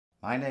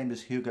My name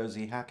is Hugo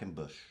Z.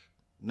 Hackenbush.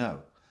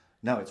 No.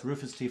 No, it's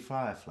Rufus T.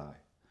 Firefly.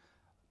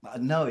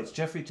 No, it's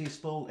Jeffrey T.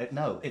 Spall.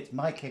 No, it's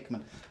Mike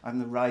Hickman. I'm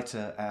the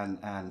writer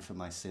and for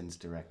my sins,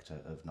 director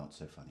of Not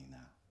So Funny Now.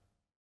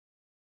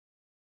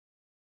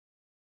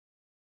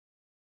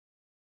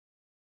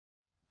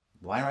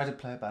 Why write a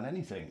play about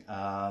anything?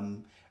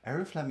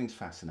 Erin Fleming's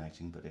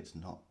fascinating, but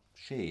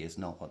she is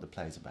not what the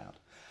play's about.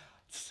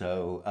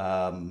 So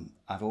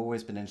I've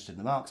always been interested in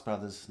the Marx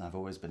Brothers, and I've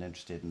always been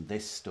interested in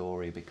this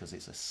story because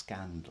it's a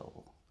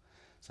scandal.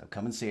 So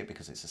come and see it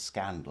because it's a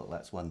scandal,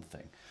 that's one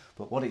thing.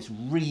 But what it's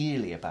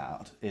really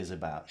about is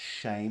about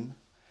shame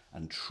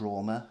and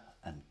trauma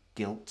and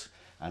guilt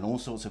and all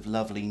sorts of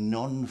lovely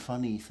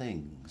non-funny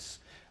things.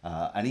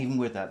 And even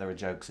with that, there are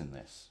jokes in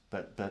this.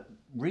 But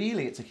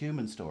really, it's a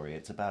human story.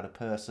 It's about a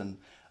person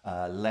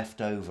left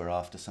over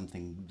after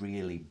something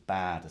really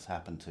bad has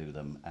happened to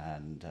them,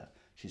 and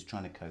she's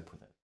trying to cope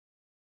with it.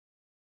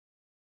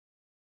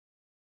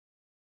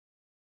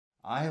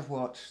 I have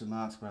watched the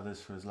Marx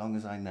Brothers for as long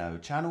as I know.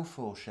 Channel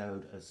 4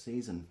 showed a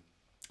season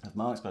of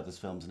Marx Brothers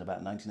films in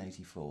about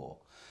 1984.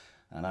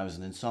 And I was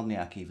an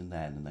insomniac even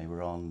then, and they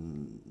were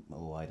on,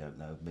 oh, I don't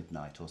know,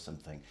 midnight or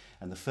something.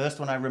 And the first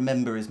one I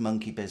remember is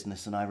Monkey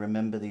Business, and I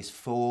remember these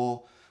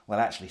four, well,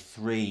 actually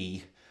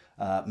three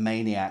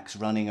maniacs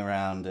running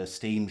around a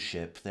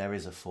steamship. There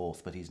is a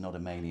fourth, but he's not a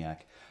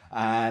maniac.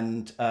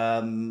 And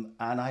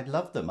I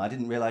loved them. I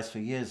didn't realise for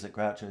years that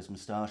Groucho's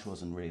moustache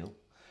wasn't real.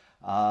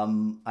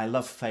 I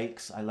love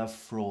fakes, I love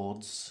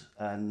frauds,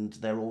 and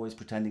they're always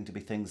pretending to be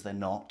things they're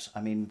not.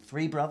 I mean,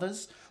 three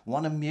brothers,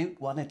 one a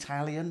mute, one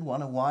Italian,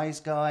 one a wise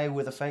guy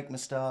with a fake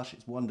moustache.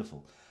 It's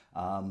wonderful.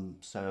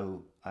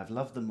 So I've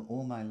loved them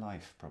all my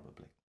life,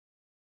 probably.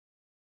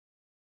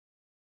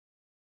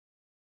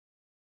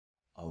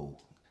 Oh,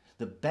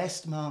 the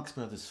best Marx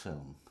Brothers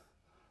film.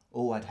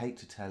 Oh, I'd hate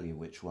to tell you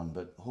which one,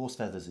 but Horse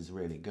Feathers is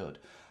really good.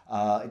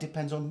 It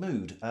depends on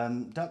mood.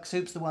 Duck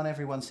Soup's the one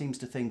everyone seems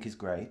to think is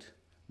great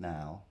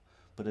now,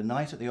 but A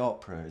Night at the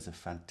Opera is a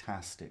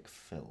fantastic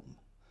film.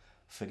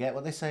 Forget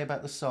what they say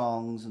about the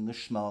songs and the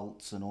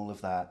schmaltz and all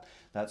of that.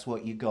 That's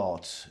what you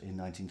got in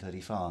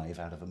 1935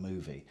 out of a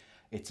movie.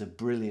 It's a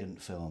brilliant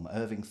film.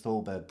 Irving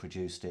Thalberg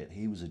produced it.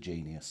 He was a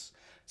genius.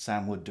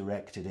 Sam Wood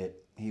directed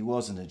it. He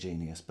wasn't a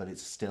genius, but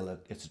it's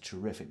a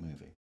terrific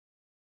movie.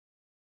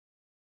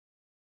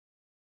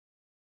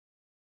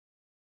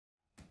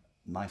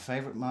 My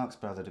favourite Marx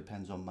Brother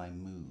depends on my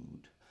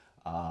mood.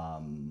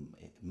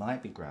 It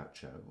might be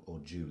Groucho or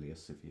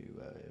Julius if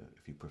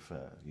you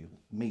prefer. You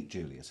meet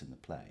Julius in the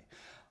play,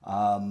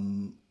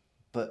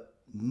 but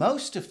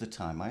most of the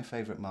time, my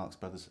favourite Marx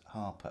Brothers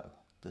Harpo,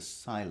 the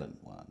silent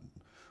one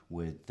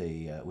with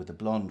the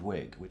blonde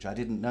wig, which I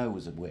didn't know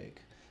was a wig.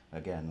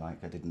 Again,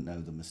 like I didn't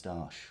know the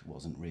moustache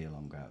wasn't real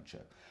on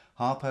Groucho.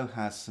 Harpo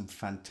has some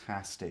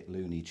fantastic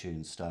Looney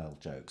Tunes style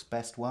jokes.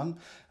 Best one,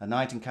 A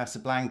Night in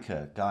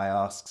Casablanca. Guy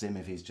asks him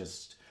if he's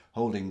just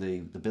holding the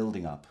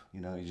building up.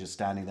 You know, he's just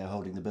standing there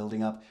holding the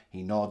building up.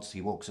 He nods,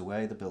 he walks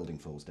away, the building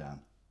falls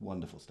down.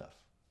 Wonderful stuff.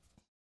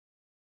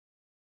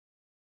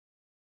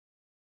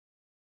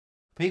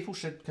 People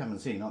should come and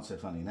see Not So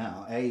Funny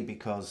Now. A,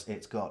 because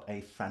it's got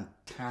a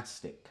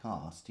fantastic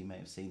cast. You may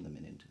have seen them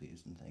in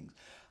interviews and things.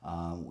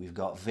 We've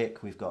got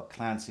Vic, we've got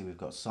Clancy, we've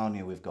got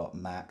Sonia, we've got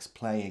Max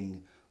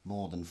playing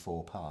more than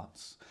four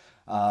parts.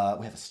 We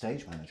have a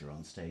stage manager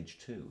on stage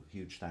too.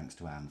 Huge thanks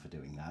to Anne for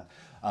doing that.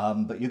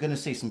 But you're going to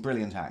see some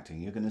brilliant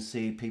acting. You're going to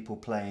see people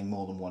playing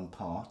more than one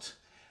part.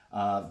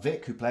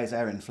 Vic, who plays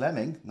Erin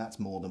Fleming, that's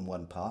more than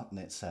one part in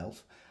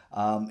itself.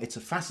 It's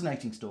a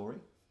fascinating story.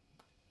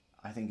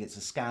 I think it's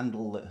a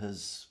scandal that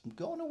has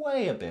gone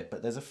away a bit,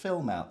 but there's a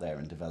film out there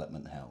in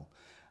development hell,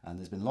 and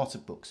there's been lots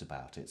of books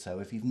about it. So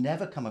if you've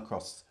never come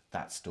across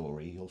that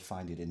story, you'll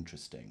find it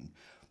interesting,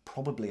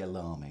 probably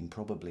alarming,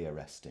 probably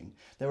arresting.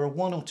 There are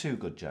one or two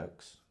good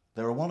jokes.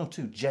 There are one or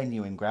two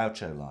genuine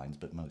Groucho lines,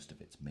 but most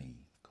of it's me,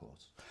 of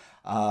course.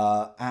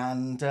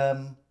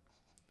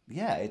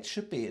 Yeah, it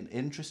should be an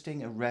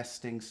interesting,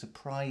 arresting,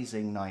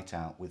 surprising night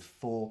out with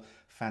four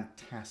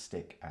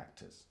fantastic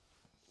actors.